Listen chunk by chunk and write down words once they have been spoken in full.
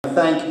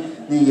to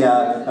thank the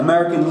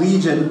American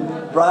Legion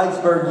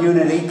Bridesburg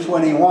Unit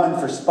 821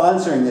 for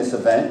sponsoring this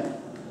event.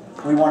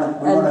 We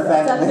want to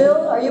thank them.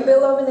 Bill? Are you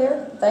Bill over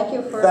there? Thank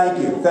you for... Thank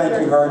you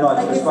very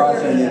much for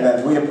sponsoring the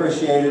event. We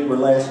appreciate it. We're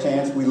Last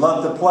Chance. We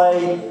love to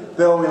play.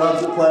 Bill, we love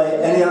to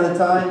play. Any other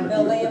time?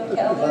 Bill, Liam,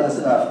 Kelly. Let us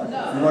know.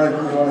 We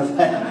want to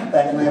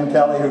thank Liam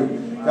Kelly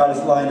who got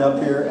us lined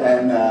up here,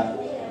 and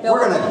we're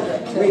gonna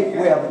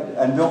we have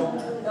and Bill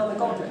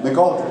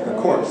McGoldrick, of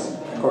course.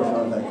 We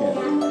want to thank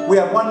him. We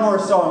have one more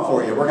song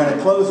for you. We're going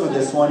to close with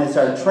this one. It's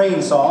our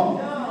train song.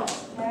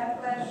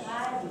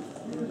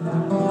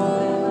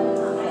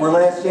 We're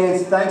Last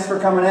Chance. Thanks for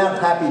coming out.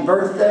 Happy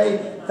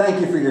birthday.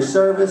 Thank you for your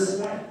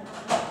service.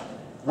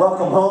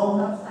 Welcome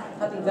home.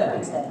 Happy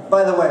Veterans Day.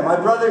 By the way, my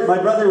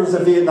brother was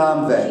a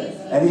Vietnam vet,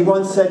 and he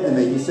once said to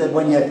me, he said,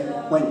 when you're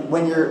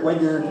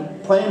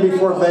playing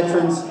before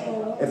veterans,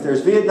 if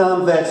there's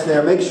Vietnam vets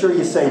there, make sure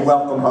you say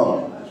welcome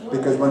home.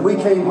 Because when we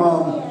came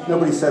home,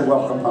 nobody said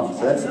welcome home.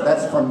 So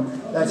that's from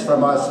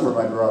us, for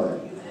my brother.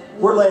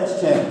 We're Last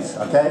Chance,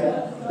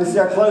 okay? This is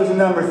our closing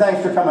number.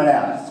 Thanks for coming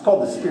out. It's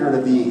called The Spirit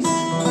of the East.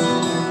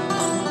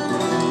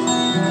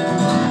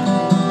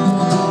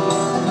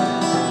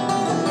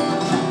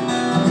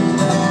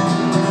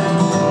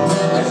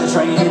 There's a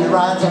train that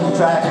rides on the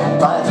track,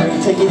 buy a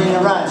train ticket and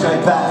it rides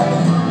right back.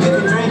 You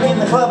can drink in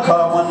the club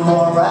car one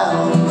more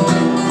round.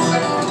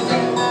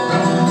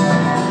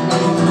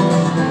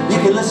 You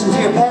can listen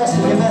to your past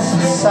if you miss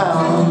the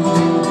sound.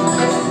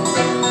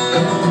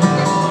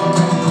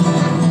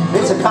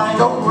 It's a kind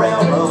old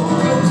railroad.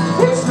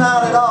 It's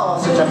not at all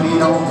such a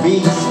mean old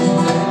beast.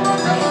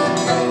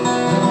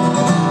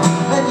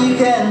 And you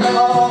can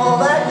call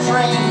that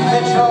train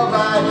that you're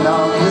riding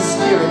on the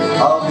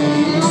spirit of the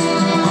East.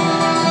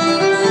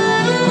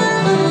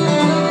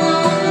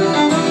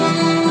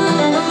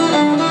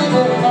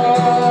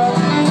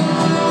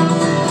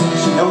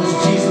 She knows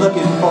what she's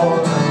looking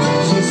for.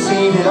 She's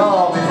seen it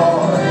all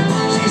before.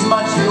 She's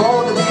much too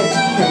old to be a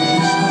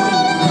teenage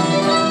queen.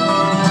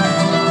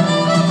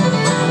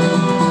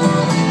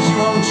 She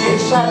won't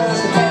chase shadows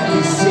that can't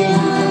be seen.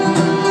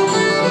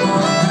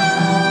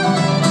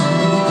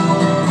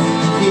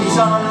 She keeps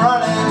on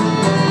running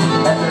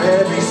after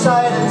every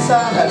sight and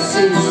sound has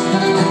ceased.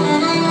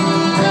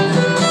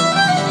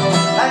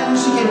 And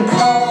she can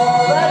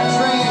call that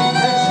train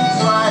that she's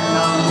riding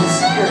on the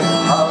spirit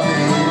of the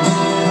East.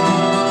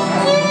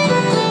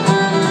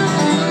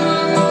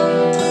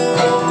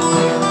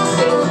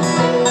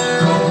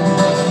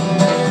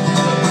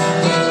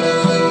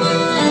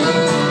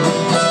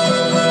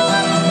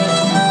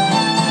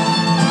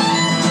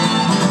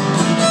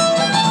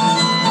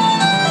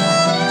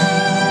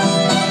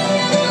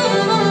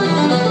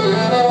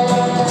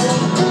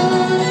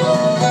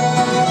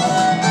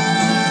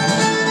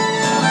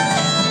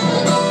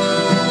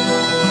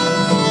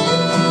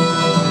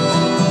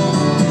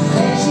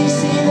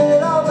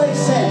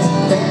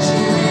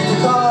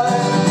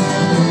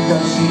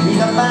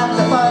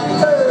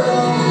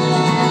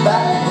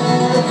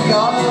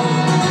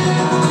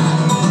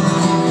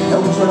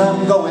 What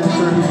I'm going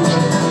through.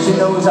 She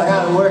knows I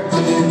got work to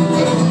do.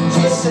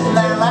 She's sitting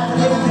there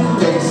laughing in the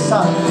noonday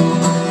sun.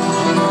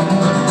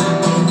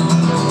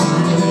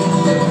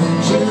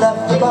 She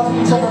left the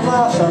buttons of her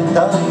blouse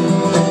undone,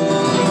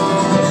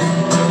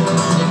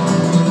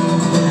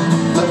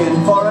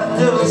 looking for a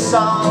new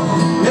song,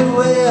 new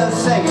way of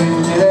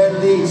singing it at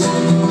least.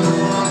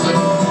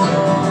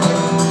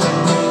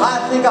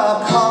 I think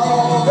I'll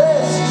call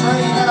this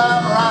train that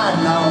I'm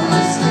riding on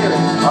the spirit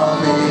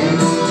of the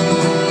East.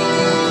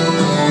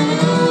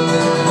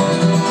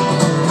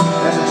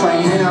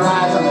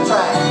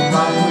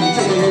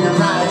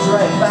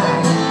 Right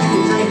back. You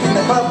can drink in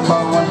the club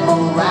for one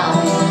more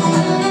round.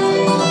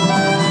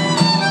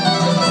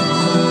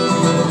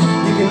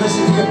 You can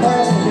listen to your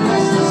past if you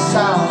miss the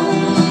sound.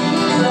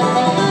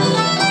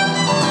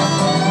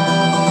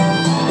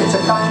 It's a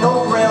kind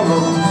old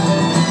railroad.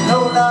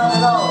 No, not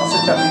at all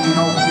such a mean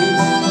old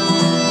beast.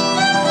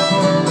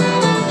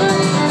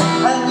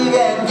 And you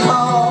can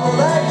call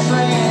that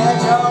train that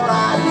you're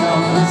riding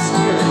on the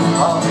spirit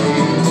of the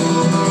East.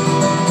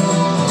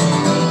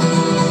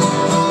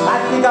 I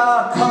think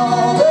I'll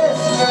call this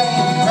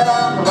train that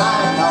I'm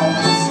riding on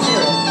the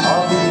spirit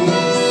of the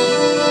East.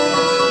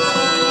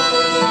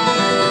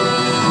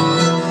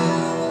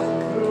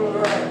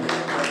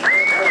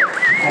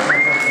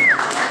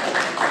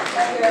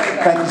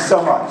 Thank you so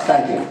much.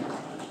 Thank you.